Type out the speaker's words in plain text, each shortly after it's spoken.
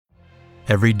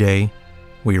Every day,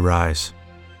 we rise,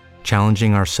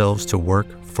 challenging ourselves to work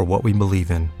for what we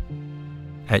believe in.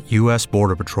 At U.S.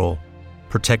 Border Patrol,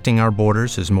 protecting our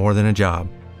borders is more than a job.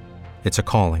 It's a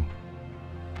calling.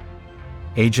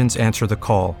 Agents answer the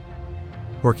call,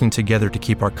 working together to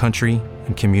keep our country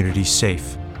and communities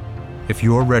safe. If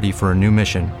you're ready for a new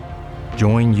mission,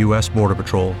 join U.S. Border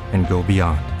Patrol and go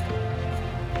beyond.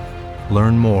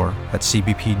 Learn more at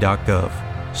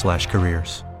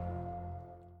cbp.gov/careers.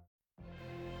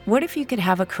 What if you could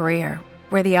have a career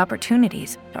where the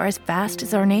opportunities are as vast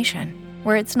as our nation,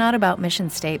 where it's not about mission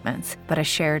statements, but a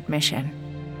shared mission?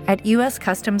 At U.S.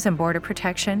 Customs and Border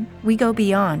Protection, we go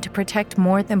beyond to protect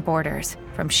more than borders.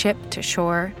 From ship to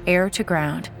shore, air to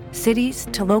ground, cities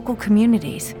to local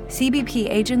communities, CBP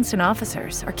agents and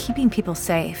officers are keeping people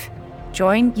safe.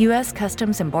 Join U.S.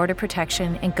 Customs and Border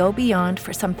Protection and go beyond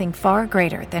for something far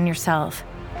greater than yourself.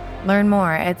 Learn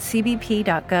more at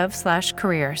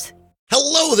cbp.gov/careers.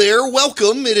 Hello there.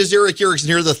 Welcome. It is Eric Erickson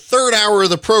here, the third hour of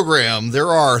the program. There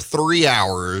are 3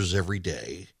 hours every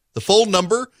day. The phone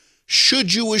number,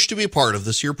 should you wish to be a part of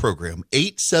this here program,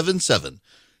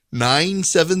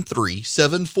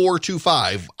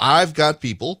 877-973-7425. I've got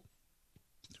people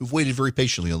who've waited very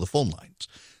patiently on the phone lines,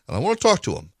 and I want to talk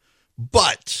to them.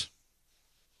 But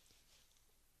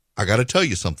I got to tell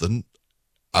you something.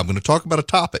 I'm going to talk about a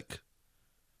topic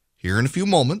here in a few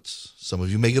moments. Some of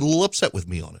you may get a little upset with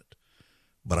me on it,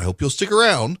 but I hope you'll stick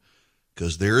around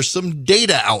because there's some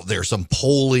data out there, some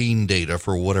polling data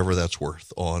for whatever that's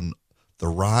worth on the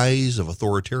rise of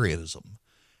authoritarianism.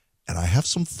 And I have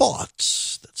some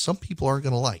thoughts that some people aren't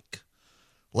going to like.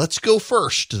 Let's go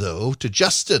first, though, to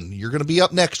Justin. You're going to be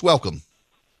up next. Welcome.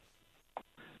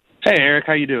 Hey, Eric.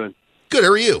 How you doing? Good.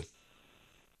 How are you?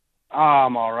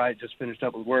 I'm all right. Just finished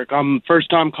up with work. I'm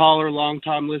first-time caller,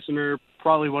 long-time listener,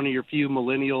 probably one of your few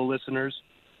millennial listeners.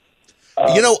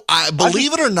 I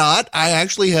believe it or not, I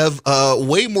actually have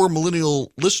way more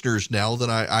millennial listeners now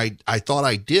than I thought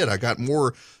I did. I got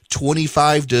more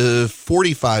 25 to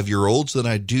 45-year-olds than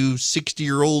I do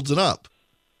 60-year-olds and up.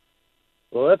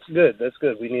 Well, that's good. That's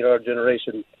good. We need our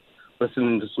generation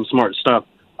listening to some smart stuff.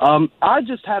 I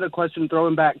just had a question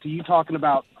throwing back to you talking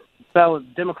about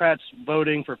Democrats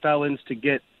voting for felons to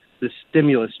get the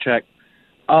stimulus check.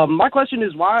 My question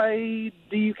is, why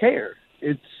do you care?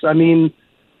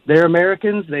 They're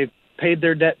Americans. They've paid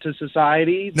their debt to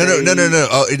society. No.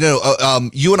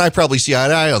 You and I probably see eye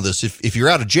to eye on this. If you're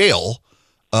out of jail,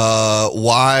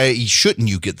 why shouldn't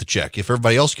you get the check if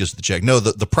everybody else gets the check? No,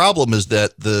 the problem is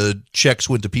that the checks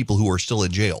went to people who are still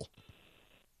in jail.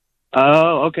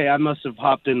 Oh, okay. I must have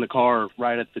hopped in the car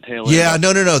right at the tail end. Yeah,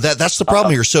 no. That's the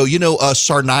problem here. So,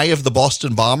 Tsarnaev, the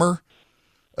Boston bomber,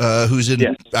 who's in,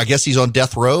 yes. I guess he's on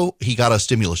death row. He got a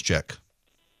stimulus check.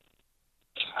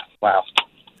 Wow.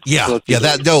 Yeah.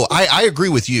 I agree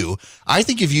with you. I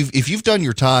think if you've done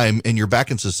your time and you're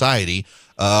back in society,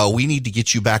 we need to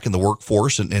get you back in the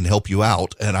workforce and help you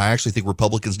out. And I actually think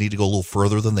Republicans need to go a little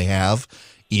further than they have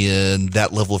in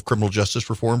that level of criminal justice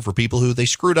reform for people who they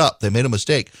screwed up. They made a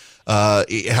mistake.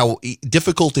 How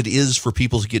difficult it is for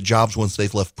people to get jobs once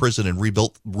they've left prison and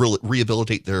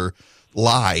rehabilitate their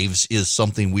lives is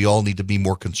something we all need to be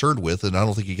more concerned with, and I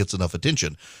don't think it gets enough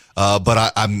attention.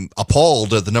 But I'm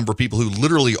appalled at the number of people who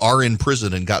literally are in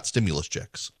prison and got stimulus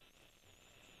checks.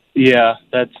 Yeah,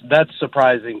 that's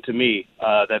surprising to me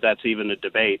that's even a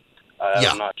debate.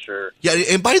 Yeah. I'm not sure. Yeah,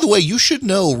 and by the way, you should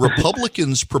know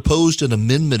Republicans proposed an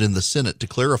amendment in the Senate to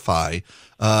clarify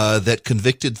that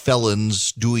convicted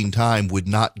felons doing time would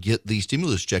not get the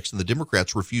stimulus checks, and the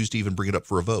Democrats refused to even bring it up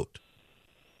for a vote.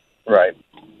 Right.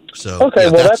 So, okay,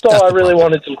 yeah, well, that's all I really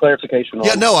wanted some clarification on.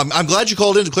 Yeah, no, I'm glad you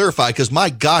called in to clarify because, my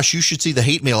gosh, you should see the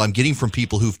hate mail I'm getting from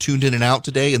people who've tuned in and out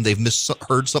today and they've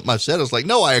misheard something I've said. I was like,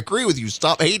 no, I agree with you.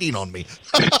 Stop hating on me.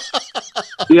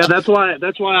 Yeah, that's why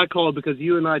I called, because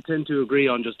you and I tend to agree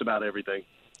on just about everything.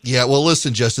 Yeah, well,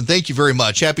 listen, Justin, thank you very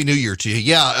much. Happy New Year to you.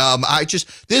 Yeah,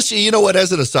 you know what,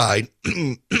 as an aside,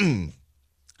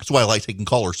 that's why I like taking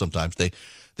callers sometimes.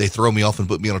 They throw me off and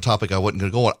put me on a topic I wasn't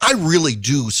going to go on. I really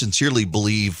do sincerely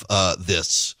believe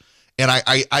this. And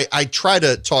I try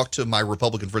to talk to my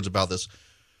Republican friends about this.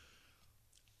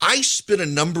 I spent a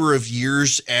number of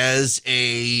years as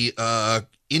a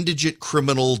indigent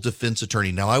criminal defense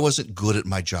attorney. Now, I wasn't good at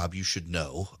my job, you should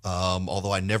know,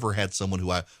 although I never had someone who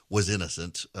I was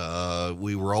innocent.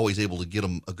 We were always able to get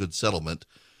them a good settlement.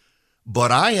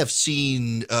 But I have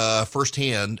seen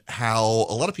firsthand how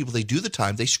a lot of people, they do the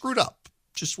time, they screwed up.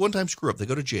 Just one time screw up. They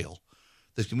go to jail.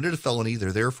 They've committed a felony.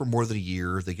 They're there for more than a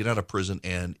year. They get out of prison,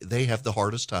 and they have the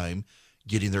hardest time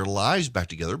getting their lives back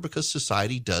together because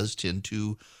society does tend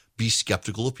to be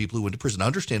skeptical of people who went to prison,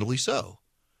 understandably so.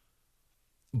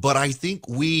 But I think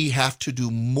we have to do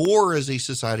more as a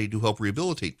society to help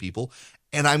rehabilitate people.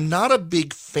 And I'm not a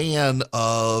big fan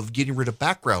of getting rid of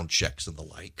background checks and the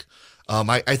like.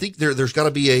 I think there's got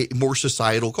to be a more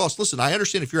societal cost. Listen, I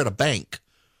understand if you're at a bank,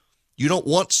 you don't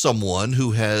want someone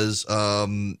who has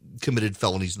committed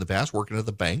felonies in the past working at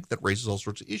the bank. That raises all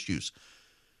sorts of issues.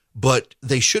 But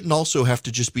they shouldn't also have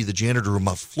to just be the janitor who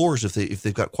mops floors if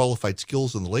they've got qualified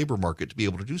skills in the labor market to be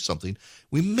able to do something.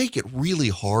 We make it really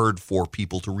hard for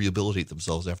people to rehabilitate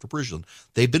themselves after prison.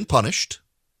 They've been punished.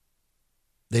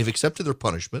 They've accepted their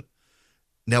punishment.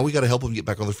 Now we got to help them get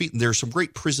back on their feet. And there are some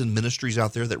great prison ministries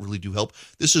out there that really do help.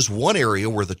 This is one area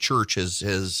where the church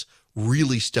has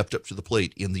really stepped up to the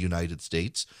plate in the United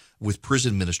States with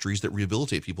prison ministries that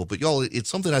rehabilitate people. But y'all, it's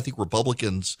something I think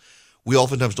Republicans, we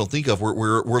oftentimes don't think of.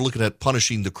 We're looking at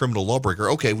punishing the criminal lawbreaker.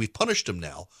 Okay, we've punished him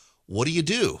now. What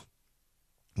do?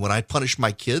 When I punish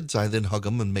my kids, I then hug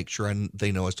them and make sure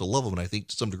they know I still love them. And I think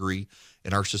to some degree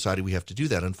in our society, we have to do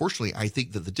that. Unfortunately, I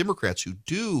think that the Democrats who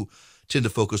do tend to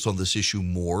focus on this issue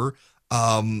more,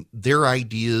 their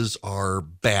ideas are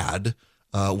bad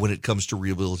when it comes to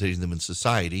rehabilitating them in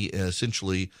society,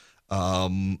 essentially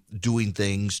doing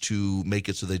things to make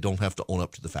it so they don't have to own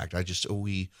up to the fact.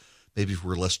 Maybe if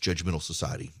we're a less judgmental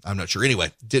society. I'm not sure.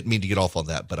 Anyway, didn't mean to get off on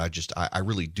that, but I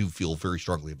really do feel very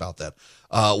strongly about that.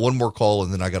 One more call,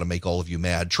 and then I got to make all of you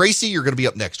mad. Tracy, you're going to be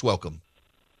up next. Welcome.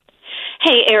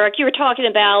 Hey, Eric, you were talking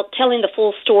about telling the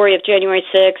full story of January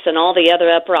 6th and all the other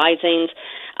uprisings.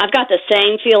 I've got the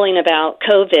same feeling about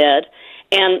COVID.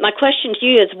 And my question to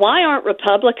you is, why aren't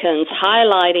Republicans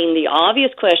highlighting the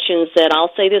obvious questions that,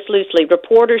 I'll say this loosely,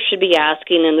 reporters should be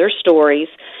asking in their stories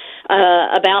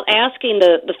about asking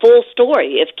the full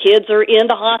story? If kids are in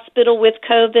the hospital with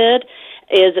COVID,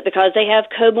 is it because they have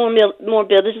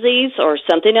comorbidities or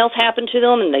something else happened to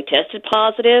them and they tested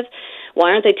positive?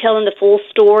 Why aren't they telling the full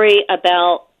story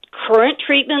about current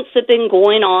treatments that have been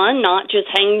going on, not just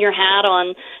hanging your hat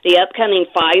on the upcoming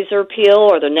Pfizer pill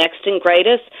or the next and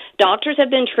greatest? Doctors have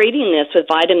been treating this with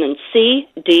vitamin C,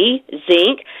 D,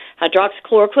 zinc,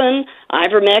 hydroxychloroquine,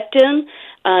 ivermectin.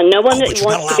 No one that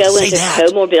wants to go into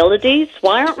comorbidities.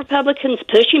 Why aren't Republicans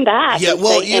pushing back? Yeah,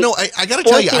 well, I got to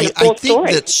tell you, I think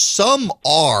that some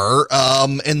are,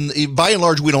 and by and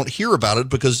large, we don't hear about it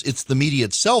because it's the media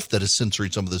itself that is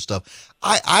censoring some of this stuff.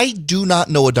 I do not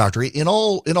know a doctor. In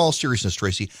all seriousness,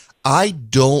 Tracy, I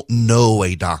don't know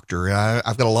a doctor.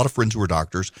 I've got a lot of friends who are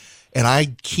doctors, and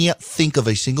I can't think of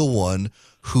a single one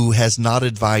who has not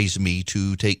advised me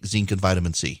to take zinc and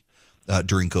vitamin C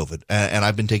during COVID. And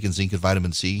I've been taking zinc and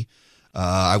vitamin C.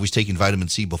 I was taking vitamin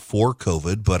C before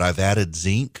COVID, but I've added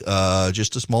zinc,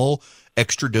 just a small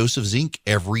extra dose of zinc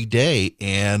every day.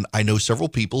 And I know several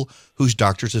people whose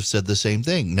doctors have said the same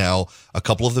thing. Now, a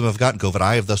couple of them have gotten COVID.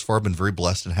 I have thus far been very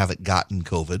blessed and haven't gotten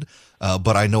COVID.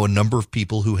 But I know a number of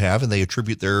people who have, and they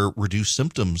attribute their reduced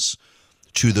symptoms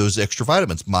to those extra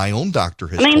vitamins. My own doctor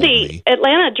has told me. The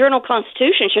Atlanta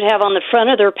Journal-Constitution should have on the front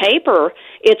of their paper,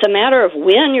 it's a matter of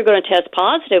when you're going to test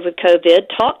positive with COVID.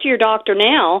 Talk to your doctor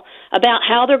now about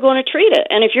how they're going to treat it.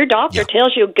 And if your doctor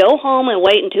tells you go home and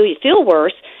wait until you feel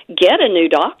worse, get a new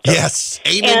doctor. Yes,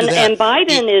 amen to that. And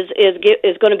Biden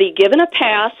is going to be given a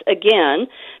pass again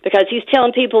because he's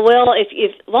telling people, well, if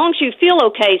as long as you feel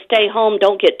okay, stay home,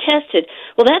 don't get tested.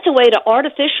 Well, that's a way to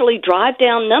artificially drive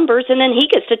down numbers, and then he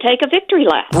gets to take a victory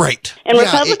lap. Right. And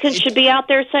Republicans should be out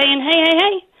there saying,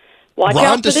 hey, watch Ron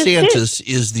out for this DeSantis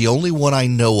is the only one I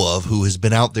know of who has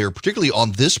been out there, particularly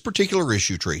on this particular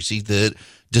issue, Tracy, that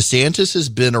DeSantis has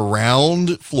been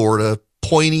around Florida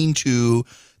pointing to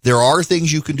there are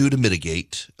things you can do to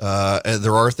mitigate. And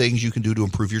there are things you can do to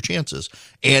improve your chances.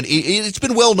 And it's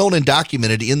been well known and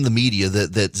documented in the media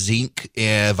that zinc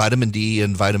and vitamin D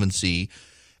and vitamin C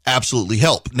absolutely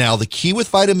help. Now, the key with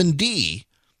vitamin D,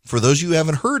 for those of you who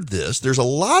haven't heard this, there's a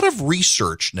lot of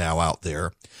research now out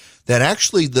there that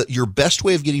actually your best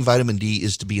way of getting vitamin D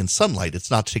is to be in sunlight.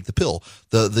 It's not to take the pill.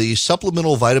 The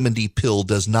supplemental vitamin D pill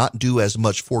does not do as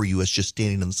much for you as just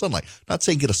standing in the sunlight. Not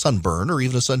saying get a sunburn or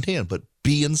even a suntan, but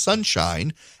be in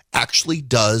sunshine actually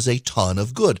does a ton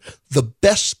of good. The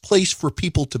best place for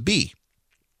people to be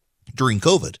during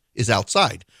COVID is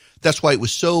outside. That's why it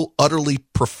was so utterly,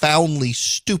 profoundly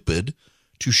stupid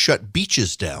to shut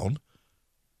beaches down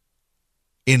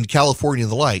in California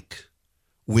and the like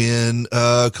when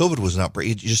COVID was an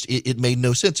outbreak. It made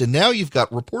no sense. And now you've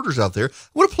got reporters out there. I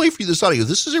want to play for you this audio.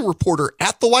 This is a reporter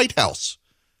at the White House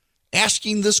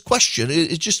asking this question.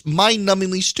 It's just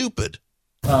mind-numbingly stupid.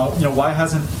 Why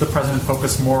hasn't the president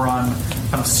focused more on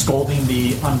kind of scolding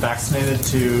the unvaccinated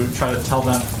to try to tell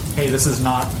them hey, this is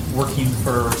not working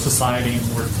for society,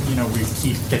 and we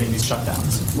keep getting these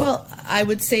shutdowns? Well, I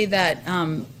would say that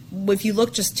if you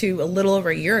look just to a little over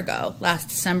a year ago, last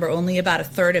December, only about a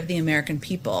third of the American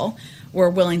people were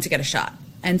willing to get a shot.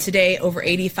 And today, over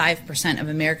 85% of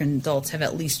American adults have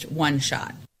at least one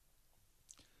shot.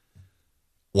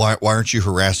 Why aren't you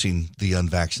harassing the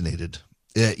unvaccinated?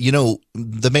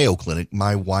 The Mayo Clinic,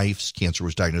 my wife's cancer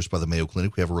was diagnosed by the Mayo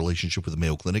Clinic. We have a relationship with the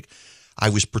Mayo Clinic. I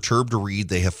was perturbed to read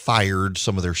they have fired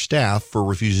some of their staff for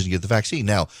refusing to get the vaccine.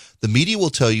 Now, the media will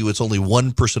tell you it's only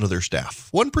 1% of their staff.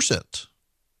 1%.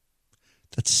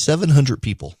 That's 700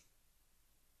 people.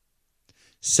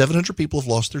 700 people have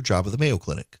lost their job at the Mayo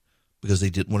Clinic because they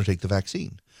didn't want to take the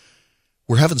vaccine.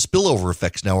 We're having spillover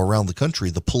effects now around the country.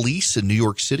 The police in New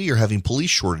York City are having police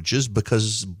shortages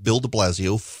because Bill de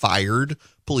Blasio fired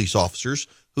police officers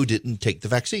who didn't take the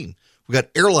vaccine. We've got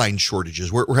airline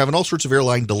shortages. We're having all sorts of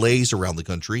airline delays around the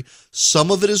country.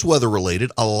 Some of it is weather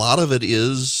related. A lot of it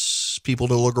is people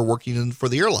no longer working for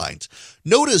the airlines.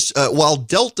 Notice while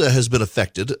Delta has been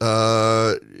affected,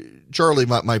 Charlie,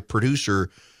 my producer,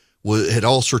 had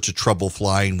all sorts of trouble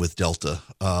flying with Delta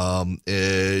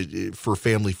for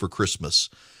family for Christmas.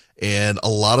 And a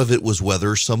lot of it was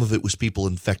weather. Some of it was people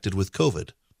infected with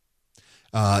COVID.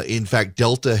 In fact,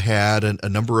 Delta had a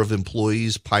number of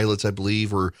employees, pilots, I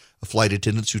believe, or flight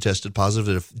attendants who tested positive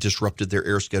that have disrupted their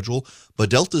air schedule.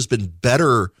 But Delta's been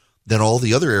better than all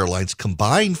the other airlines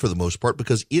combined for the most part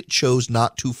because it chose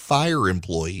not to fire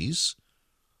employees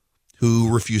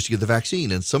who refused to get the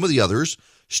vaccine. And some of the others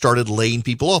started laying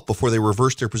people off before they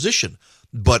reversed their position.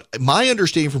 But my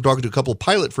understanding from talking to a couple of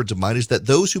pilot friends of mine is that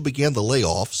those who began the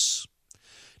layoffs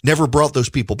never brought those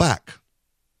people back.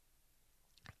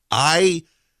 I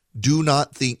do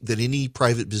not think that any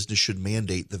private business should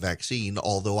mandate the vaccine,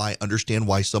 although I understand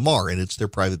why some are, and it's their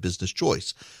private business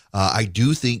choice. I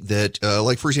do think that,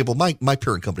 like, for example, my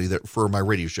parent company that for my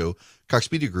radio show, Cox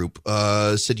Media Group,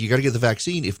 said you got to get the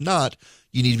vaccine. If not,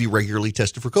 you need to be regularly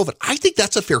tested for COVID. I think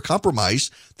that's a fair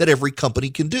compromise that every company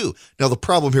can do. Now, the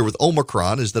problem here with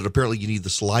Omicron is that apparently you need the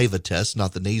saliva test,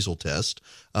 not the nasal test,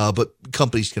 but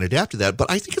companies can adapt to that. But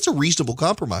I think it's a reasonable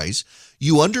compromise.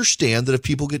 You understand that if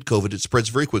people get COVID, it spreads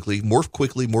very quickly, more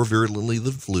virulently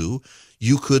than flu.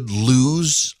 You could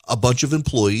lose a bunch of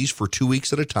employees for 2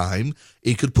 weeks at a time.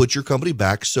 It could put your company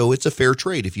back. So it's a fair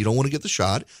trade. If you don't want to get the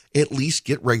shot, at least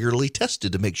get regularly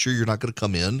tested to make sure you're not going to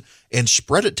come in and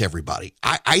spread it to everybody.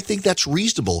 I think that's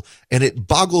reasonable. And it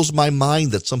boggles my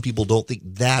mind that some people don't think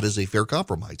that is a fair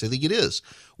compromise. I think it is.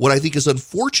 What I think is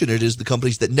unfortunate is the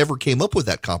companies that never came up with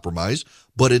that compromise,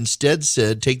 but instead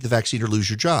said, take the vaccine or lose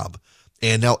your job.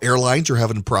 And now airlines are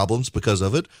having problems because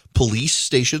of it. Police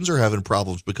stations are having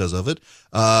problems because of it.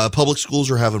 Public schools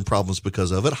are having problems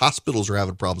because of it. Hospitals are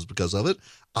having problems because of it.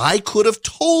 I could have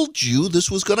told you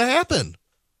this was going to happen.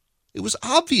 It was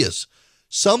obvious.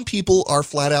 Some people are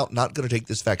flat out not going to take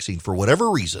this vaccine for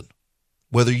whatever reason,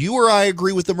 whether you or I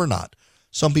agree with them or not.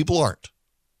 Some people aren't.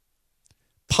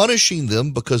 Punishing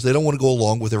them because they don't want to go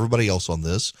along with everybody else on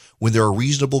this when there are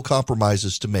reasonable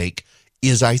compromises to make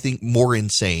is, I think, more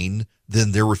insane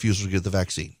than their refusal to get the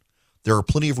vaccine. There are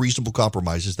plenty of reasonable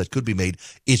compromises that could be made.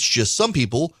 It's just some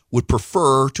people would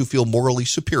prefer to feel morally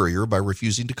superior by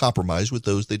refusing to compromise with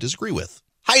those they disagree with.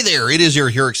 Hi there, it is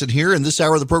Eric Erickson here, and this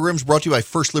hour of the program is brought to you by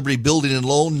First Liberty Building and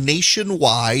Loan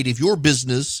nationwide. If your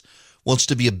business wants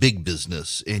to be a big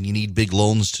business and you need big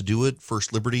loans to do it,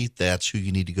 First Liberty, that's who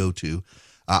you need to go to.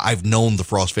 I've known the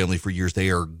Frost family for years. They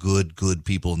are good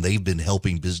people, and they've been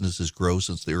helping businesses grow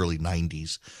since the early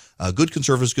 90s. Good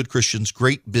conservatives, good Christians,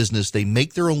 great business. They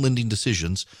make their own lending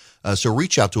decisions. So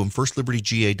reach out to them,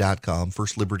 firstlibertyga.com,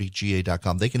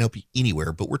 firstlibertyga.com. They can help you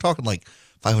anywhere, but we're talking like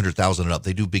 $500,000 and up.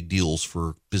 They do big deals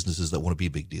for businesses that want to be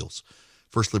big deals.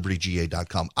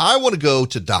 firstlibertyga.com. I want to go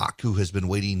to Doc, who has been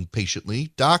waiting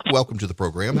patiently. Doc, welcome to the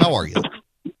program. How are you?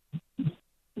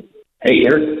 Hey,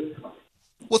 Eric.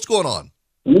 What's going on?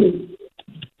 Hey,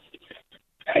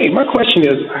 my question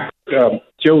is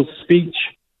Joe's speech,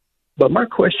 but my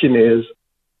question is,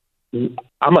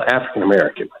 I'm an African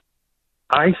American.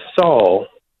 I saw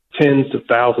tens of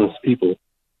thousands of people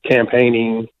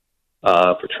campaigning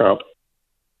for Trump.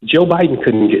 Joe Biden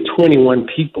couldn't get 21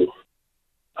 people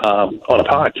on a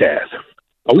podcast.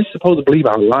 Are we supposed to believe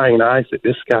our lying eyes that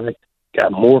this guy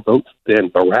got more votes than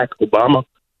Barack Obama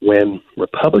when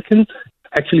Republicans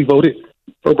actually voted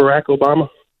for Barack Obama?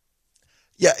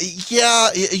 Yeah,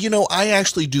 I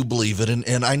actually do believe it,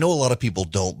 and I know a lot of people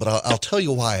don't, but I'll tell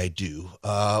you why I do.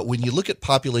 When you look at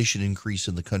population increase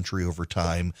in the country over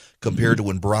time compared to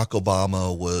when Barack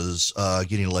Obama was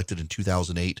getting elected in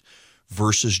 2008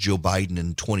 versus Joe Biden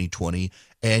in 2020,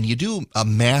 and you do a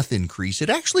math increase, it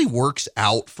actually works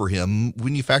out for him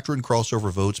when you factor in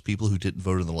crossover votes, people who didn't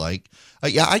vote and the like.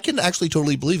 Yeah, I can actually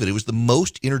totally believe it. It was the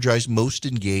most energized, most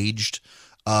engaged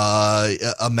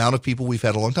amount of people we've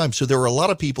had a long time. So there were a lot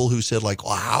of people who said like,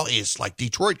 wow, it's like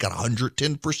Detroit got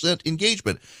 110%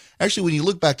 engagement. Actually, when you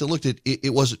look back to look at it,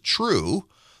 it wasn't true.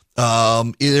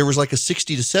 There was like a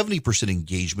 60 to 70%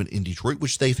 engagement in Detroit,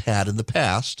 which they've had in the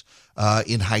past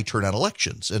in high turnout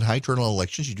elections. In high turnout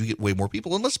elections, you do get way more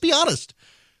people. And let's be honest,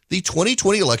 the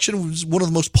 2020 election was one of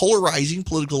the most polarizing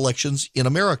political elections in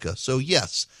America. So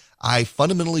yes, I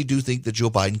fundamentally do think that Joe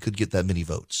Biden could get that many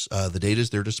votes. The data is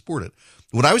there to support it.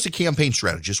 When I was a campaign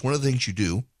strategist, one of the things you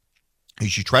do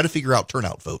is you try to figure out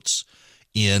turnout votes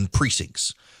in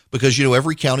precincts. Because, you know,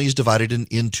 every county is divided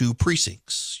into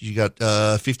precincts. You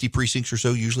got 50 precincts or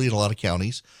so, usually in a lot of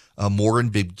counties, more in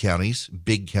big counties.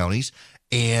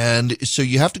 And so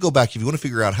you have to go back if you want to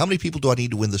figure out how many people do I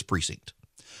need to win this precinct.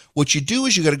 What you do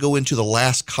is you got to go into the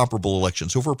last comparable election.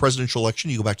 So for a presidential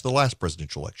election, you go back to the last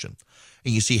presidential election.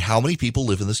 And you see how many people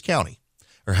live in this county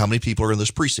or how many people are in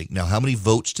this precinct. Now, how many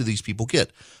votes do these people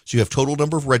get? So you have total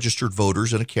number of registered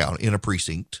voters in a county, in a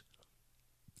precinct.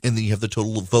 And then you have the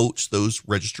total of votes those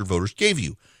registered voters gave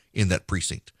you in that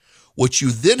precinct. What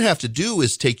you then have to do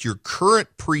is take your current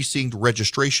precinct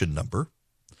registration number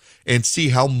and see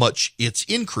how much it's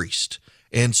increased.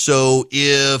 And so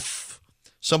if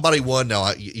somebody won, now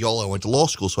I went to law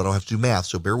school, so I don't have to do math,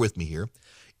 so bear with me here.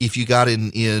 If you got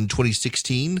in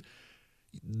 2016,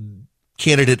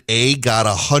 candidate A got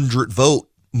 100 vote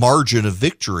margin of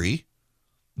victory,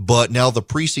 but now the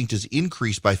precinct is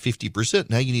increased by 50%.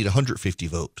 Now you need 150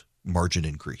 vote margin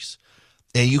increase.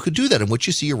 And you could do that. And what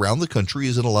you see around the country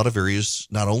is in a lot of areas,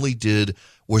 not only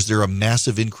was there a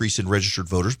massive increase in registered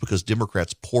voters because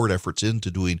Democrats poured efforts into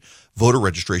doing voter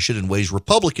registration in ways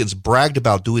Republicans bragged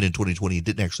about doing in 2020 and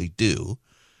didn't actually do,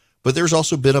 but there's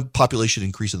also been a population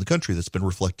increase in the country that's been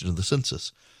reflected in the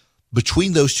census.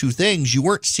 Between those two things, you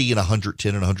weren't seeing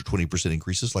 110 and 120%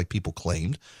 increases like people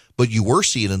claimed, but you were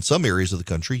seeing in some areas of the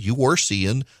country, you were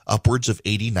seeing upwards of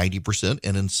 80, 90%,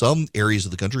 and in some areas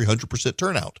of the country, 100%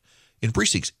 turnout in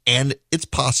precincts. And it's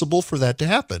possible for that to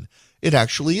happen. It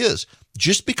actually is.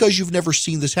 Just because you've never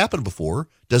seen this happen before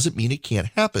doesn't mean it can't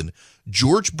happen.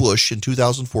 George Bush in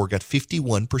 2004 got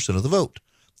 51% of the vote.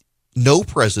 No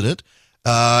president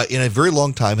in a very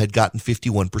long time had gotten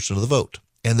 51% of the vote.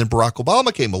 And then Barack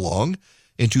Obama came along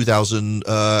in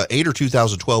 2008 or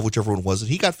 2012, whichever one it was, and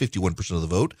he got 51% of the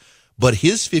vote. But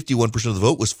his 51% of the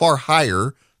vote was far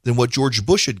higher than what George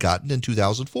Bush had gotten in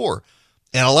 2004.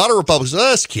 And a lot of Republicans said,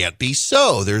 this can't be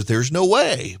so. There's no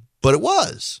way. But it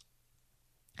was.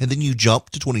 And then you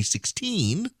jump to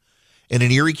 2016, and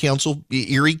in Erie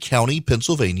County,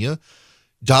 Pennsylvania,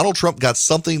 Donald Trump got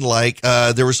something like,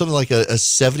 there was something like a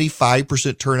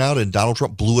 75% turnout, and Donald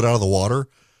Trump blew it out of the water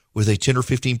with a 10 or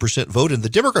 15% vote. And the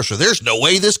Democrats said, there's no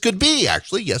way this could be.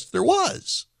 Actually, yes, there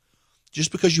was.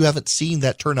 Just because you haven't seen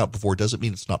that turnout before doesn't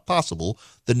mean it's not possible.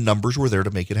 The numbers were there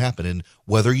to make it happen. And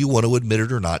whether you want to admit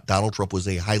it or not, Donald Trump was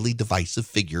a highly divisive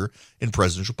figure in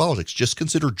presidential politics. Just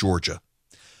consider Georgia.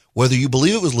 Whether you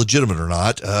believe it was legitimate or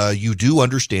not, you do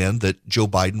understand that Joe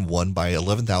Biden won by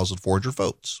 11,400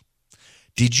 votes.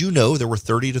 Did you know there were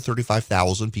 30 to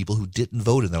 35,000 people who didn't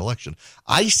vote in that election?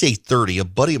 I say 30. A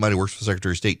buddy of mine who works for the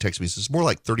Secretary of State texted me and says it's more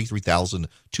like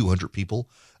 33,200 people.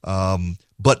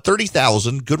 But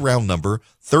 30,000, good round number,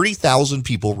 30,000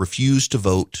 people refused to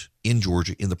vote in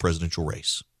Georgia in the presidential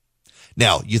race.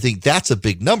 Now, you think that's a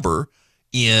big number.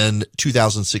 In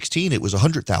 2016, it was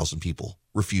 100,000 people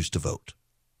refused to vote.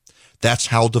 That's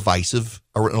how divisive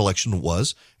an election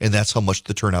was, and that's how much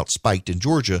the turnout spiked in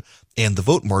Georgia, and the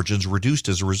vote margins reduced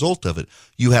as a result of it.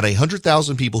 You had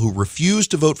 100,000 people who refused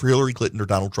to vote for Hillary Clinton or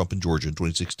Donald Trump in Georgia in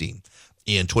 2016.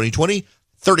 In 2020,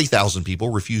 30,000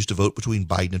 people refused to vote between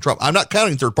Biden and Trump. I'm not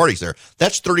counting third parties there.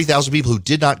 That's 30,000 people who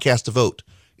did not cast a vote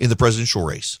in the presidential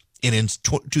race. And in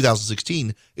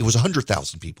 2016, it was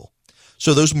 100,000 people.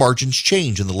 So those margins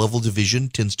change, and the level of division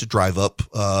tends to drive up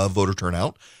voter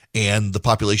turnout, and the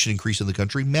population increase in the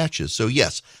country matches. So,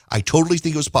 yes, I totally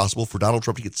think it was possible for Donald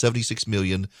Trump to get 76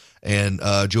 million and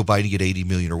Joe Biden to get 80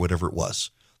 million or whatever it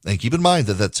was. And keep in mind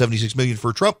that 76 million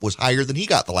for Trump was higher than he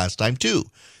got the last time, too.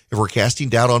 If we're casting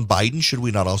doubt on Biden, should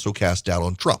we not also cast doubt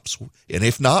on Trump's? And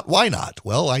if not, why not?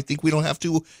 Well, I think we don't have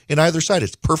to in either side.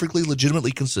 It's perfectly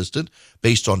legitimately consistent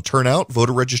based on turnout,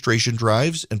 voter registration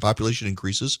drives, and population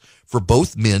increases for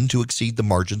both men to exceed the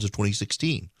margins of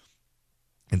 2016.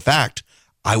 In fact,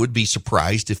 I would be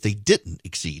surprised if they didn't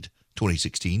exceed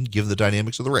 2016, given the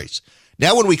dynamics of the race.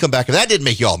 Now, when we come back, if that didn't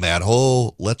make you all mad,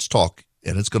 let's talk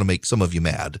and it's going to make some of you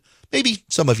mad. Maybe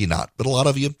some of you not, but a lot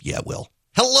of you, yeah, will.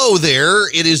 Hello there.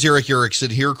 It is Eric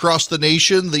Erickson here across the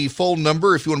nation. The phone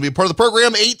number, if you want to be a part of the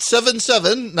program,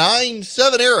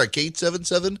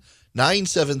 877-97-ERIC,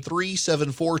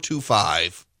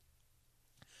 877-973-7425.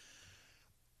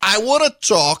 I want to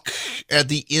talk at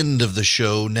the end of the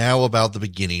show now about the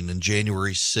beginning and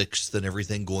January 6th and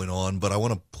everything going on, but I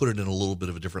want to put it in a little bit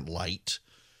of a different light.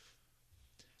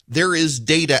 There is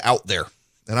data out there,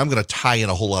 and I'm going to tie in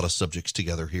a whole lot of subjects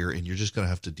together here, and you're just going to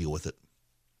have to deal with it.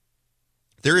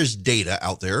 There is data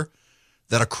out there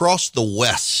that across the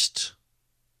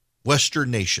Western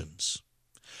nations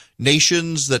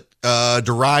that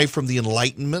derive from the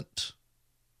Enlightenment,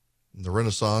 the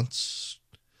Renaissance,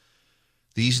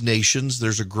 these nations,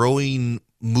 there's a growing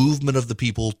movement of the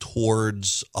people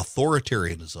towards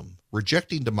authoritarianism,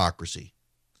 rejecting democracy.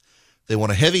 They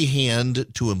want a heavy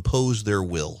hand to impose their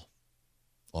will.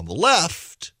 On the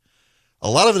left, a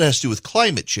lot of it has to do with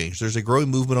climate change. There's a growing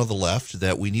movement on the left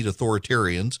that we need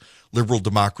authoritarians. Liberal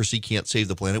democracy can't save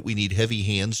the planet. We need heavy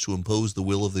hands to impose the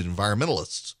will of the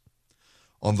environmentalists.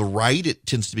 On the right, it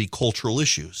tends to be cultural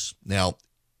issues. Now,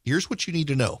 here's what you need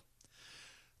to know.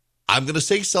 I'm going to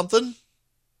say something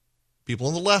people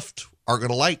on the left aren't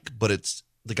going to like, but it's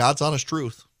the God's honest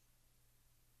truth.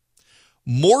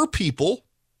 More people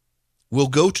will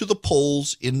go to the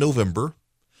polls in November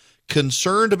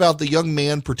concerned about the young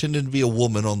man pretending to be a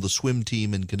woman on the swim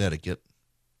team in Connecticut,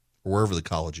 or wherever the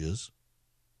college is,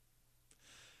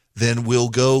 than will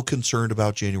go concerned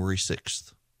about January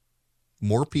 6th.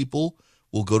 More people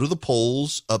will go to the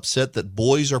polls upset that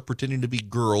boys are pretending to be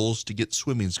girls to get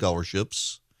swimming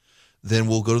scholarships than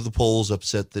will go to the polls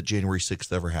upset that January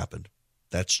 6th ever happened.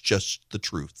 That's just the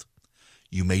truth.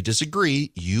 You may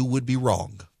disagree. You would be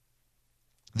wrong.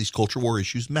 These culture war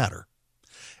issues matter.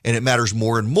 And it matters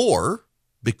more and more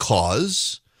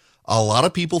because a lot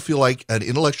of people feel like an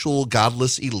intellectual,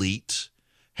 godless elite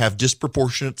have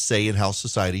disproportionate say in how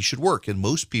society should work. And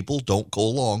most people don't go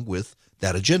along with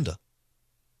that agenda.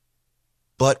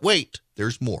 But wait,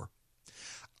 there's more.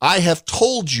 I have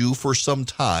told you for some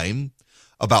time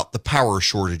about the power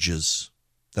shortages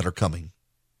that are coming.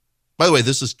 By the way,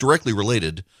 this is directly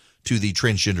related to the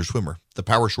transgender swimmer. The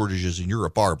power shortages in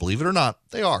Europe are, believe it or not,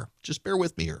 they are. Just bear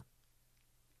with me here.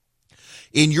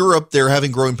 In Europe, they're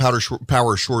having growing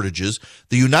power shortages.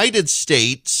 The United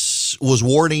States was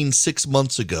warning 6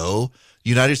 months ago. The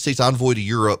United States envoy to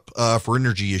Europe for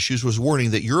energy issues was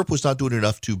warning that Europe was not doing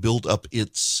enough to build up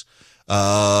its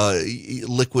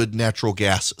liquid natural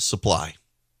gas supply.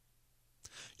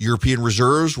 European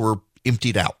reserves were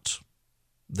emptied out.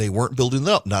 They weren't building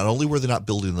them up. Not only were they not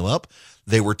building them up,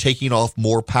 they were taking off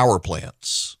more power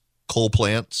plants, coal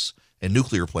plants, and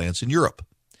nuclear plants in Europe.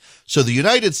 So the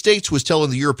United States was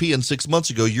telling the Europeans 6 months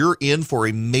ago, you're in for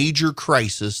a major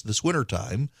crisis this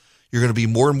wintertime. You're going to be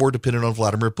more and more dependent on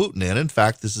Vladimir Putin. And in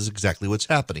fact, this is exactly what's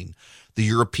happening. The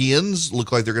Europeans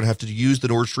look like they're going to have to use the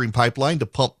Nord Stream pipeline to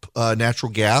pump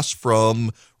natural gas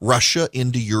from Russia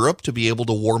into Europe to be able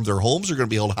to warm their homes. They're going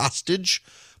to be held hostage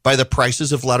by the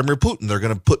prices of Vladimir Putin. They're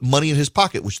going to put money in his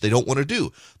pocket, which they don't want to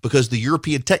do because the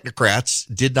European technocrats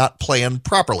did not plan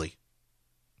properly.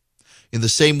 In the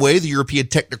same way, the European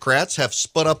technocrats have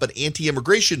spun up an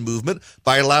anti-immigration movement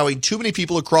by allowing too many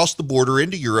people across the border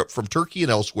into Europe from Turkey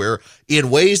and elsewhere in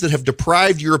ways that have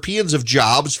deprived Europeans of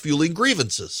jobs, fueling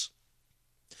grievances.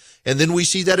 And then we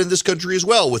see that in this country as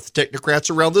well with technocrats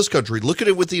around this country. Look at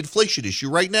it with the inflation issue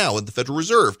right now in the Federal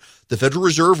Reserve. The Federal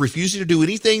Reserve refusing to do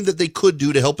anything that they could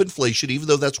do to help inflation, even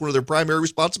though that's one of their primary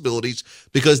responsibilities,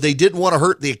 because they didn't want to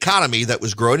hurt the economy that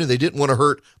was growing, and they didn't want to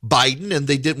hurt Biden, and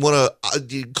they didn't want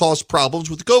to cause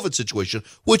problems with the COVID situation,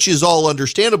 which is all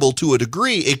understandable to a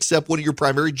degree, except one of your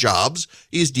primary jobs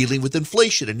is dealing with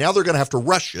inflation. And now they're going to have to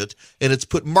rush it, and it's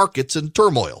put markets in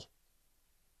turmoil.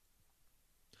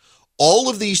 All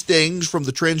of these things, from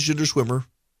the transgender swimmer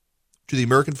to the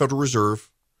American Federal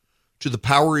Reserve to the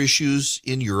power issues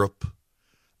in Europe,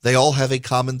 they all have a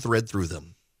common thread through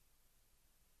them.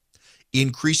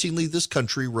 Increasingly, this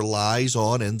country relies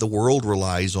on, and the world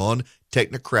relies on,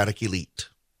 technocratic elite.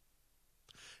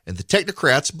 And the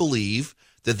technocrats believe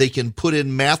that they can put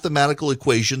in mathematical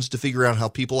equations to figure out how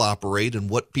people operate and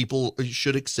what people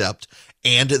should accept.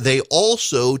 And they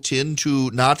also tend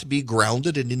to not be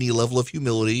grounded in any level of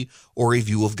humility or a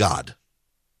view of God.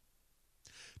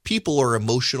 People are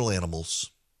emotional animals.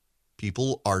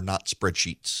 People are not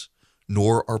spreadsheets,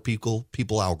 nor are people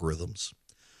algorithms.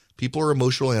 People are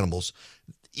emotional animals.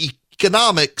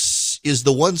 Economics is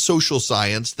the one social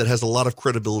science that has a lot of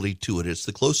credibility to it. It's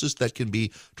the closest that can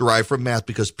be derived from math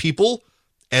because people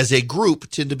as a group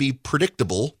tend to be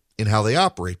predictable in how they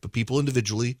operate, but people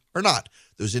individually are not.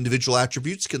 Those individual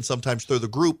attributes can sometimes throw the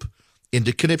group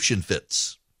into conniption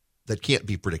fits that can't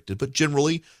be predicted, but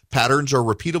generally patterns are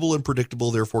repeatable and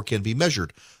predictable, therefore can be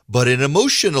measured. But in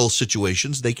emotional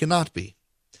situations, they cannot be.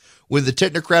 When the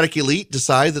technocratic elite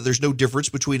decide that there's no difference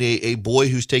between a boy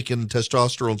who's taken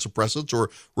testosterone suppressants or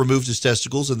removed his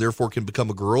testicles and therefore can become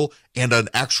a girl and an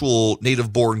actual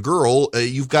native-born girl,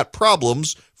 you've got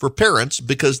problems for parents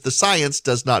because the science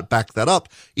does not back that up,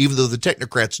 even though the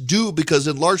technocrats do, because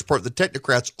in large part the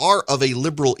technocrats are of a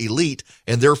liberal elite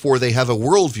and therefore they have a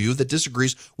worldview that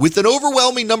disagrees with an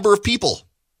overwhelming number of people.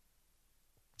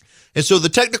 And so the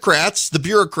technocrats, the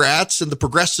bureaucrats, and the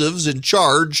progressives in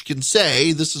charge can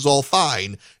say this is all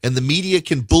fine, and the media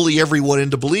can bully everyone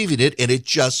into believing it, and it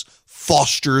just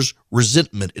fosters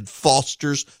resentment. It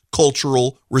fosters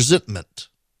cultural resentment.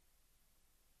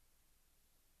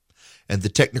 And the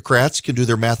technocrats can do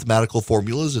their mathematical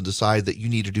formulas and decide that you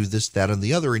need to do this, that, and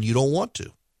the other, and you don't want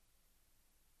to.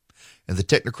 And the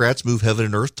technocrats move heaven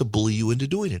and earth to bully you into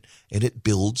doing it, and it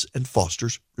builds and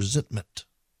fosters resentment.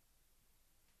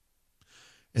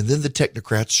 And then the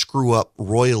technocrats screw up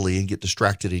royally and get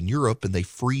distracted in Europe, and they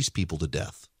freeze people to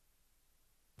death.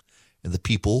 And the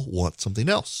people want something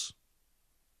else.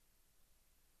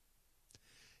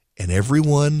 And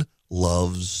everyone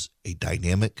loves a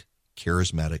dynamic,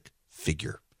 charismatic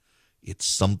figure. It's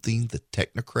something the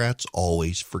technocrats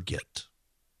always forget.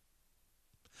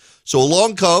 So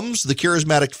along comes the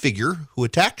charismatic figure who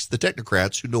attacks the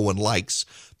technocrats who no one likes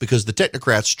because the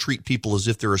technocrats treat people as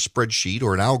if they're a spreadsheet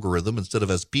or an algorithm instead of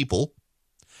as people.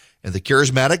 And the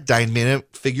charismatic,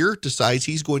 dynamic figure decides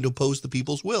he's going to oppose the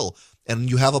people's will. And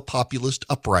you have a populist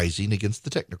uprising against the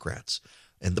technocrats.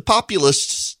 And the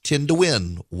populists tend to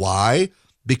win. Why?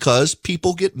 Because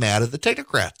people get mad at the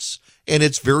technocrats. And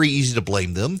it's very easy to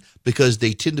blame them because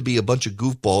they tend to be a bunch of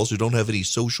goofballs who don't have any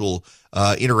social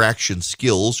interaction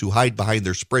skills, who hide behind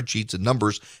their spreadsheets and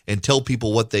numbers and tell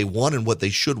people what they want and what they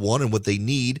should want and what they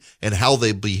need and how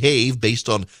they behave based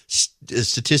on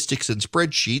statistics and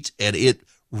spreadsheets. And it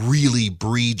really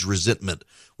breeds resentment.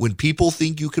 When people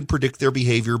think you can predict their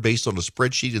behavior based on a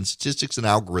spreadsheet and statistics and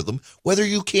algorithm, whether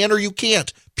you can or you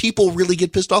can't, people really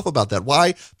get pissed off about that.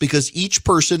 Why? Because each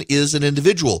person is an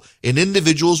individual, and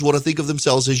individuals want to think of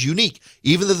themselves as unique.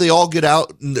 Even though they all get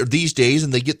out these days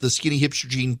and they get the skinny hipster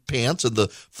jean pants and the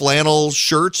flannel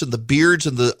shirts and the beards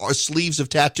and the sleeves of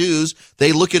tattoos,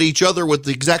 they look at each other with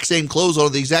the exact same clothes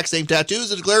on, the exact same tattoos,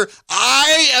 and declare,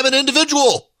 I am an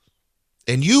individual,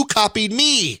 and you copied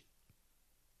me.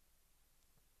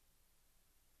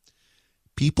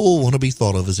 People want to be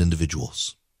thought of as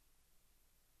individuals.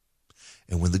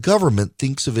 And when the government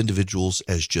thinks of individuals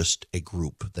as just a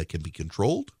group that can be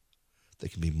controlled,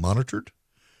 that can be monitored,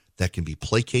 that can be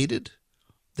placated,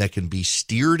 that can be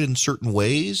steered in certain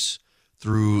ways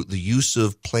through the use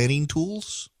of planning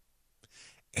tools,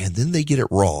 and then they get it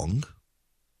wrong,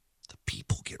 the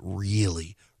people get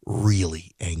really,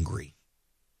 really angry.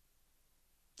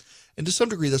 And to some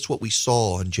degree, that's what we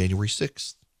saw on January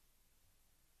 6th.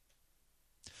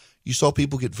 You saw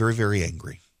people get very, very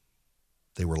angry.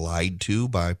 They were lied to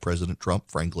by President Trump,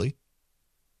 frankly.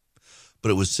 But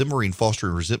it was simmering,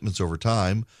 fostering resentments over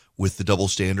time with the double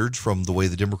standards from the way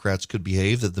the Democrats could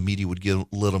behave that the media would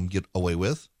let them get away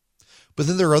with. But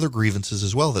then there are other grievances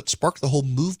as well that sparked the whole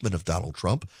movement of Donald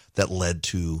Trump that led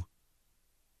to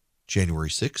January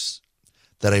 6th,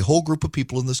 that a whole group of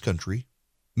people in this country,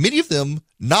 many of them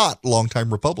not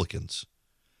longtime Republicans,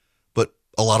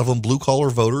 a lot of them blue-collar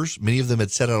voters, many of them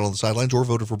had sat out on the sidelines or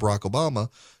voted for Barack Obama,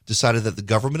 decided that the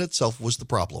government itself was the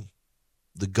problem.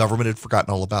 The government had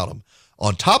forgotten all about them.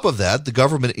 On top of that, the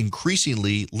government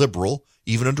increasingly liberal,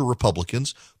 even under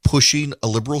Republicans, pushing a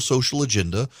liberal social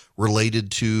agenda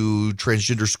related to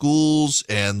transgender schools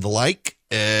and the like.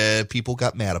 People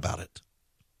got mad about it.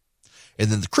 And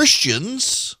then the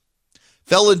Christians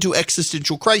fell into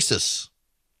existential crisis.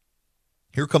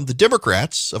 Here come the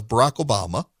Democrats of Barack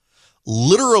Obama,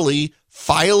 literally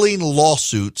filing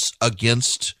lawsuits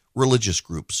against religious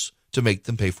groups to make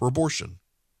them pay for abortion.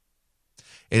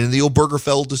 And in the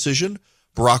Obergefell decision,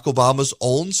 Barack Obama's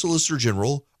own Solicitor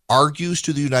General argues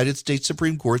to the United States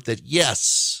Supreme Court that,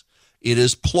 yes, it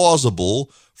is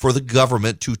plausible for the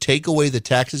government to take away the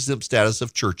tax-exempt status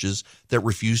of churches that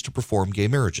refuse to perform gay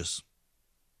marriages.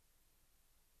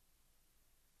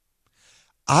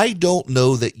 I don't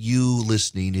know that you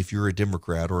listening, if you're a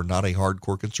Democrat or not a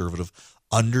hardcore conservative,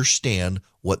 understand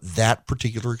what that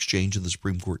particular exchange in the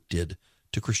Supreme Court did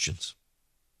to Christians.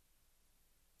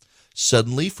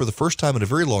 Suddenly, for the first time in a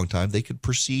very long time, they could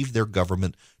perceive their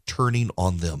government turning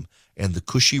on them. and the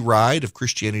cushy ride of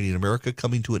Christianity in America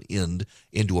coming to an end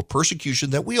into a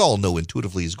persecution that we all know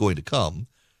intuitively is going to come,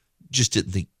 just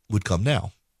didn't think would come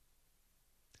now.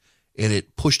 And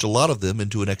it pushed a lot of them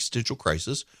into an existential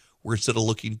crisis where instead of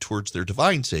looking towards their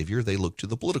divine savior, they looked to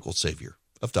the political savior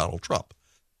of Donald Trump.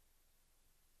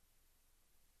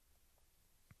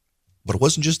 But it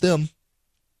wasn't just them. You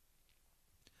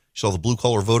saw the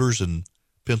blue-collar voters in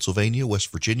Pennsylvania,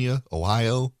 West Virginia,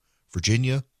 Ohio,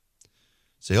 Virginia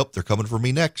say, oh, they're coming for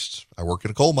me next. I work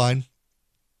in a coal mine.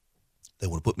 They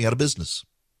want to put me out of business.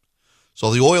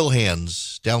 Saw the oil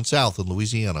hands down south in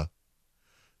Louisiana.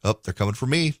 Oh, they're coming for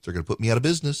me. They're going to put me out of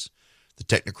business. The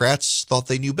technocrats thought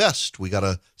they knew best. We got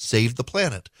to save the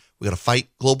planet. We got to fight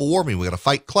global warming. We got to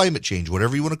fight climate change,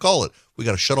 whatever you want to call it. We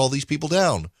got to shut all these people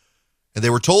down. And they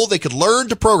were told they could learn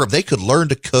to program. They could learn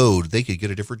to code. They could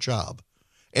get a different job.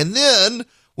 And then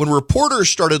when reporters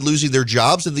started losing their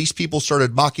jobs and these people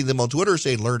started mocking them on Twitter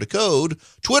saying learn to code,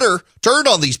 Twitter turned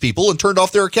on these people and turned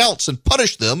off their accounts and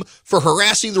punished them for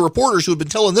harassing the reporters who had been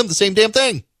telling them the same damn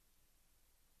thing.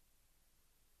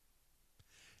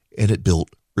 And it built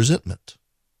resentment.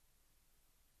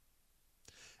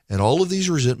 And all of these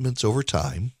resentments over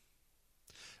time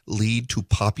lead to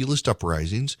populist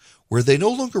uprisings where they no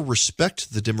longer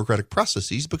respect the democratic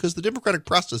processes because the democratic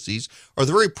processes are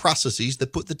the very processes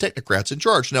that put the technocrats in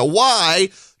charge. Now, why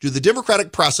do the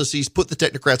democratic processes put the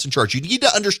technocrats in charge? You need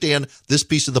to understand this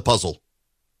piece of the puzzle.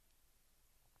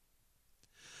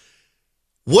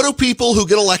 What do people who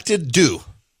get elected do?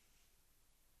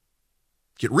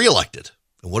 Get reelected.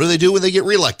 And what do they do when they get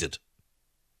reelected?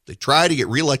 They try to get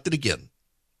reelected again.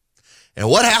 And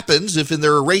what happens if in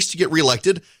their race to get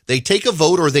reelected, they take a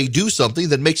vote or they do something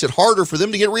that makes it harder for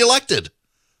them to get reelected?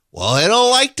 Well, they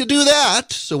don't like to do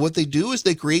that. So what they do is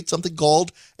they create something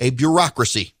called a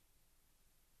bureaucracy.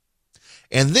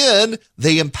 And then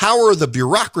they empower the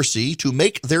bureaucracy to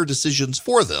make their decisions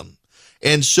for them.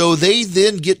 And so they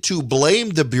then get to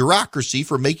blame the bureaucracy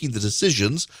for making the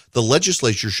decisions the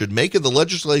legislature should make. And the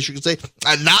legislature can say,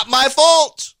 not my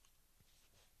fault.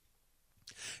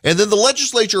 And then the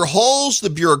legislature hauls the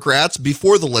bureaucrats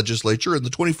before the legislature in the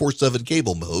 24/7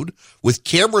 cable mode with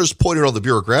cameras pointed on the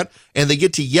bureaucrat, and they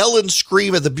get to yell and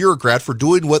scream at the bureaucrat for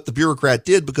doing what the bureaucrat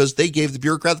did because they gave the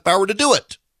bureaucrat the power to do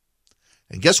it.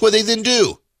 And guess what they then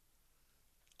do?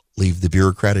 Leave the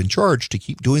bureaucrat in charge to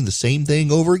keep doing the same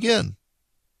thing over again.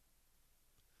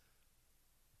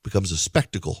 Becomes a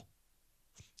spectacle.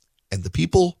 And the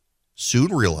people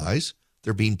soon realize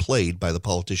they're being played by the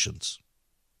politicians.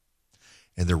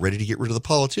 And they're ready to get rid of the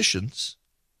politicians.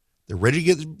 They're ready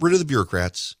to get rid of the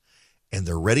bureaucrats. And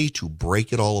they're ready to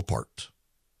break it all apart.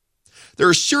 There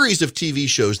are a series of TV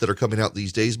shows that are coming out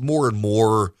these days. More and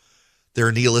more,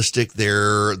 they're nihilistic.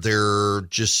 They're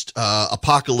just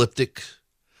apocalyptic.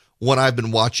 One I've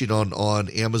been watching on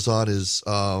Amazon is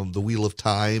The Wheel of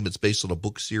Time. It's based on a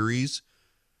book series.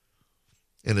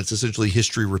 And it's essentially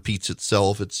history repeats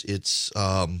itself. It's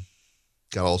got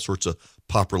all sorts of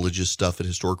pop religious stuff and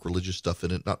historic religious stuff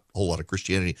in it. Not a whole lot of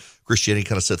Christianity. Christianity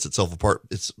kind of sets itself apart.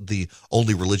 It's the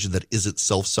only religion that isn't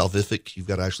self-salvific. You've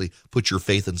got to actually put your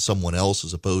faith in someone else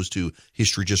as opposed to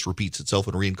history just repeats itself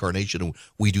in reincarnation and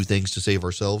we do things to save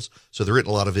ourselves. So there isn't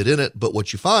a lot of it in it. But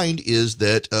what you find is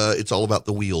that it's all about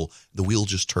the wheel. The wheel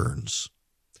just turns.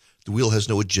 The wheel has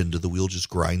no agenda. The wheel just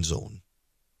grinds on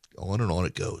and on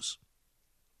it goes.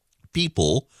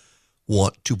 People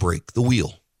want to break the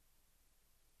wheel.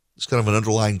 It's kind of an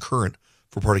underlying current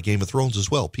for part of Game of Thrones as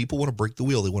well. People want to break the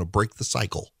wheel. They want to break the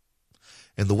cycle.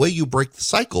 And the way you break the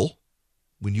cycle,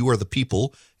 when you are the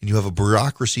people and you have a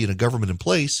bureaucracy and a government in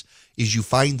place, is you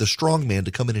find the strong man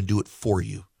to come in and do it for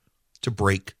you, to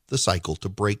break the cycle, to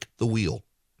break the wheel.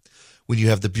 When you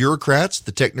have the bureaucrats,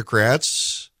 the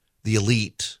technocrats, the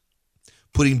elite,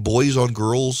 putting boys on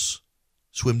girls'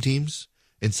 swim teams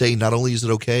and saying not only is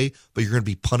it okay, but you're going to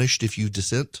be punished if you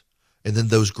dissent. And then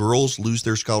those girls lose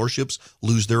their scholarships,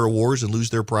 lose their awards, and lose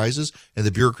their prizes. And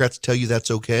the bureaucrats tell you that's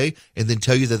okay, and then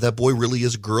tell you that that boy really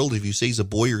is a girl. And if you say he's a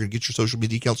boy, you're going to get your social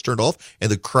media accounts turned off,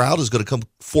 and the crowd is going to come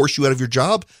force you out of your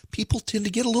job. People tend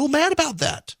to get a little mad about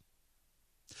that.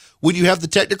 When you have the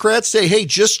technocrats say, hey,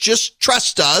 just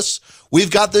trust us.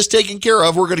 We've got this taken care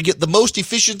of. We're going to get the most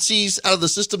efficiencies out of the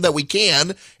system that we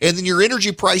can. And then your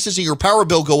energy prices and your power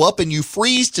bill go up and you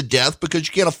freeze to death because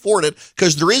you can't afford it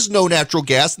because there is no natural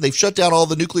gas and they've shut down all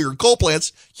the nuclear and coal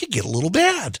plants. You get a little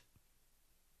bad.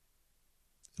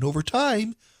 And over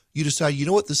time, you decide, you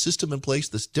know what, the system in place,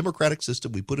 this democratic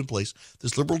system we put in place,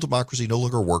 this liberal democracy no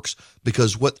longer works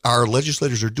because what our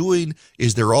legislators are doing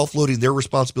is they're offloading their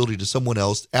responsibility to someone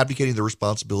else, abdicating their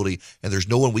responsibility, and there's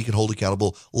no one we can hold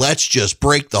accountable. Let's just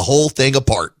break the whole thing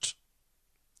apart.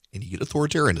 and you get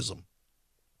authoritarianism.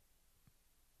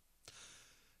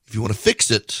 If you want to fix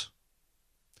it,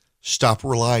 stop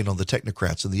relying on the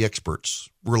technocrats and the experts.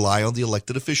 Rely on the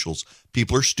elected officials.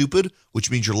 People are stupid,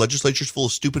 which means your legislature's full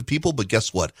of stupid people, but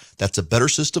guess what? That's a better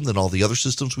system than all the other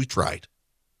systems we tried.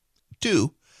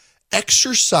 2,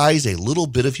 exercise a little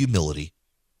bit of humility.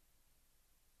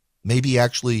 Maybe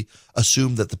actually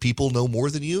assume that the people know more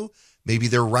than you. Maybe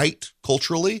they're right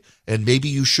culturally, and maybe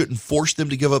you shouldn't force them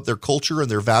to give up their culture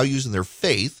and their values and their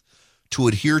faith to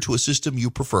adhere to a system you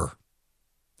prefer.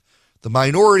 The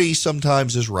minority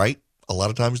sometimes is right. A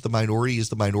lot of times the minority is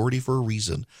the minority for a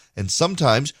reason. And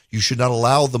sometimes you should not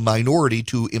allow the minority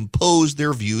to impose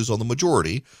their views on the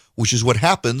majority, which is what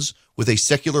happens with a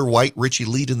secular white rich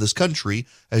elite in this country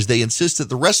as they insist that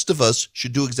the rest of us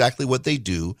should do exactly what they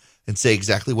do and say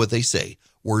exactly what they say.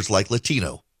 Words like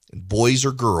Latino and boys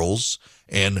are girls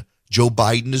and Joe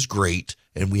Biden is great,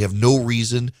 and we have no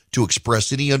reason to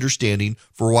express any understanding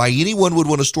for why anyone would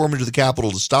want to storm into the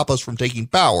Capitol to stop us from taking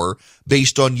power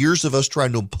based on years of us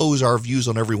trying to impose our views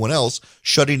on everyone else,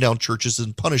 shutting down churches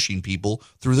and punishing people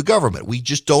through the government. We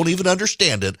just don't even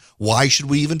understand it. Why should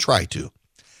we even try to?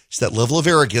 It's that level of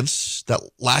arrogance, that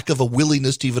lack of a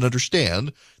willingness to even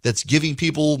understand, that's giving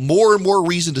people more and more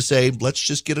reason to say, let's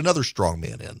just get another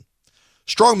strongman in.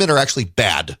 Strongmen are actually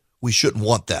bad. We shouldn't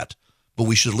want that. But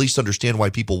we should at least understand why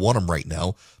people want them right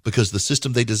now, because the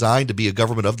system they designed to be a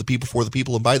government of the people, for the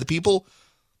people, and by the people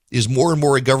is more and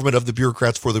more a government of the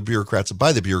bureaucrats, for the bureaucrats, and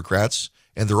by the bureaucrats,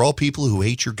 and they're all people who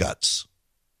hate your guts.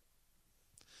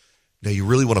 Now, you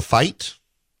really want to fight?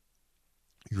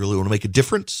 You really want to make a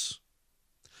difference?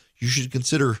 You should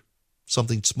consider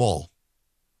something small,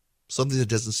 something that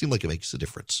doesn't seem like it makes a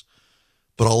difference,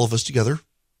 but all of us together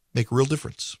make a real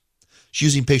difference. It's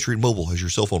using Patriot Mobile as your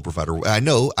cell phone provider. I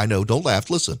know, don't laugh.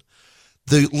 Listen,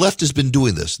 the left has been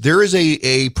doing this. There is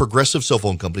a progressive cell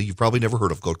phone company you've probably never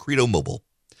heard of called Credo Mobile.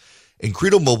 And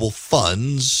Credo Mobile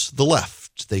funds the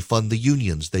left. They fund the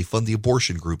unions. They fund the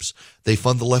abortion groups. They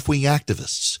fund the left-wing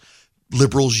activists.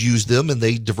 Liberals use them, and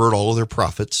they divert all of their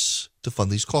profits to fund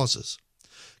these causes.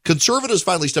 Conservatives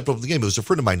finally stepped up in the game. It was a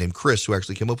friend of mine named Chris who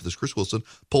actually came up with this. Chris Wilson,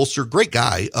 pollster, great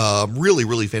guy, really,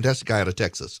 really fantastic guy out of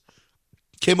Texas.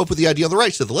 Came up with the idea on the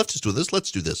right, said the left is doing this,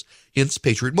 let's do this. Hence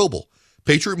Patriot Mobile.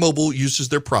 Patriot Mobile uses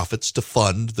their profits to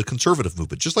fund the conservative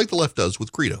movement, just like the left does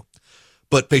with Credo.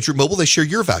 But Patriot Mobile, they share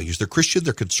your values. They're Christian,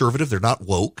 they're conservative, they're not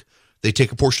woke. They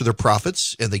take a portion of their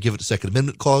profits and they give it to Second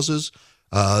Amendment causes.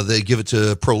 They give it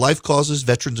to pro-life causes,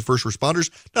 veterans and first responders.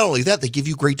 Not only that, they give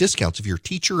you great discounts. If you're a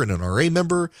teacher and an RA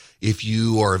member, if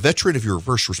you are a veteran, if you're a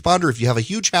first responder, if you have a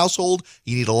huge household,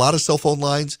 you need a lot of cell phone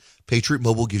lines, Patriot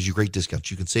Mobile gives you great discounts.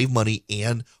 You can save money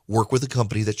and work with a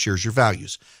company that shares your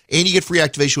values. And you get free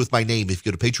activation with my name if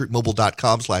you go to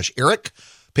patriotmobile.com/Eric,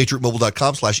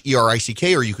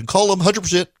 patriotmobile.com/ERICK, or you can call them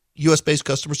 100% U.S.-based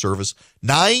customer service,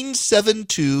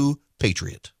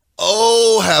 972-PATRIOT.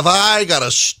 Oh, have I got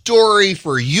a story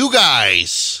for you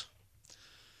guys.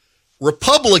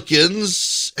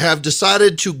 Republicans have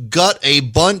decided to gut a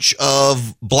bunch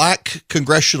of black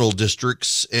congressional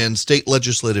districts and state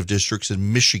legislative districts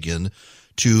in Michigan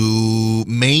to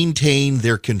maintain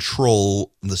their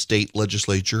control in the state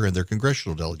legislature and their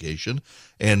congressional delegation.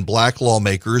 And black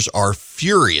lawmakers are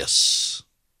furious.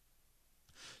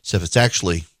 So if it's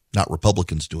actually not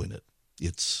Republicans doing it,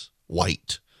 it's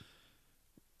white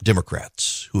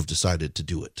Democrats who have decided to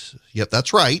do it. Yep,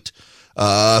 that's right.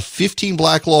 15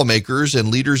 black lawmakers and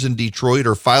leaders in Detroit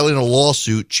are filing a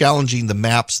lawsuit challenging the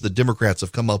maps the Democrats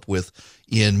have come up with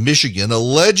in Michigan,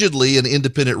 allegedly an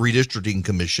independent redistricting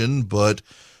commission, but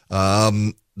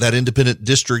that independent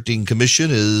districting commission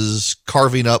is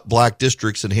carving up black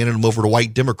districts and handing them over to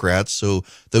white Democrats so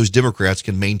those Democrats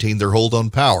can maintain their hold on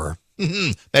power.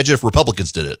 Imagine if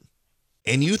Republicans did it.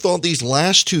 And you thought these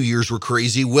last 2 years were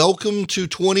crazy. Welcome to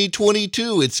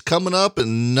 2022. It's coming up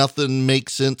and nothing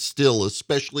makes sense still,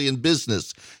 especially in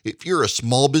business. If you're a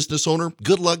small business owner,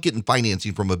 good luck getting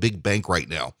financing from a big bank right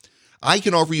now. I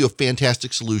can offer you a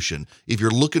fantastic solution if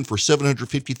you're looking for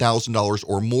 $750,000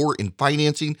 or more in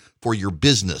financing for your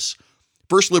business.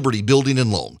 First Liberty Building and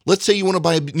Loan. Let's say you want to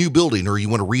buy a new building or you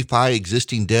want to refi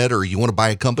existing debt or you want to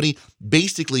buy a company.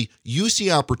 Basically, you see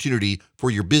opportunity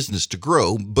for your business to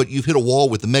grow, but you've hit a wall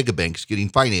with the mega banks getting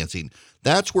financing.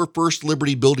 That's where First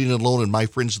Liberty Building and Loan and my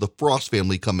friends the Frost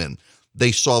family come in.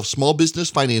 They solve small business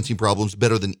financing problems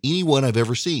better than anyone I've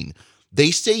ever seen.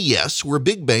 They say yes, where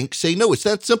big banks say no. It's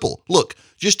that simple. Look,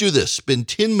 just do this. Spend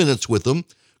 10 minutes with them.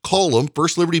 Call them,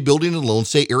 First Liberty Building and Loan,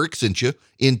 say Eric sent you.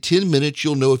 In 10 minutes,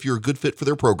 you'll know if you're a good fit for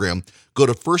their program. Go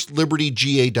to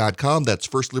firstlibertyga.com. That's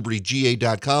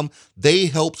firstlibertyga.com. They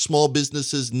help small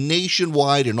businesses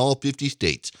nationwide in all 50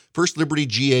 states.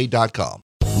 firstlibertyga.com.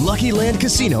 Lucky Land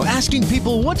Casino, asking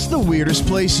people, what's the weirdest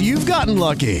place you've gotten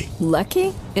lucky?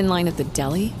 Lucky? In line at the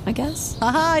deli, I guess?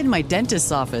 Aha, in my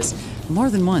dentist's office. More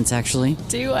than once, actually.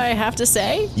 Do I have to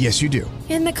say? Yes, you do.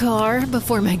 In the car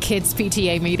before my kids'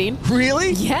 PTA meeting.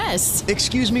 Really? Yes.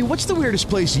 Excuse me, what's the weirdest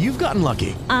place you've gotten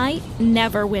lucky? I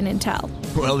never win and tell.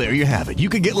 Well, there you have it. You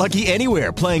can get lucky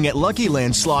anywhere, playing at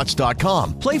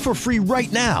LuckyLandSlots.com. Play for free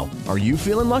right now. Are you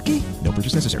feeling lucky? No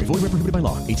purchase necessary. Void where prohibited by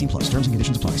law. 18+. Terms and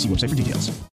conditions apply. See website for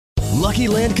details. Lucky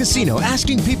Land Casino,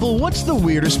 asking people, what's the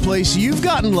weirdest place you've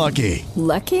gotten lucky?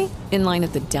 Lucky? In line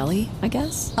at the deli, I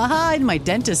guess? Aha, in my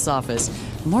dentist's office.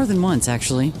 More than once,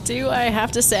 actually. Do I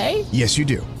have to say? Yes, you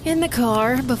do. In the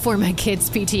car before my kids'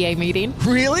 PTA meeting.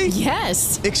 Really?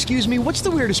 Yes. Excuse me, what's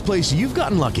the weirdest place you've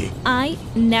gotten lucky? I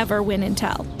never win and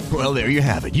tell. Well, there you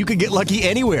have it. You can get lucky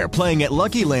anywhere, playing at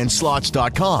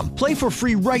LuckyLandSlots.com. Play for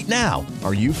free right now.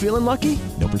 Are you feeling lucky?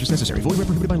 No purchase necessary. Void where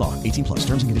prohibited by law. 18+.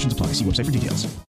 Terms and conditions apply. See website for details.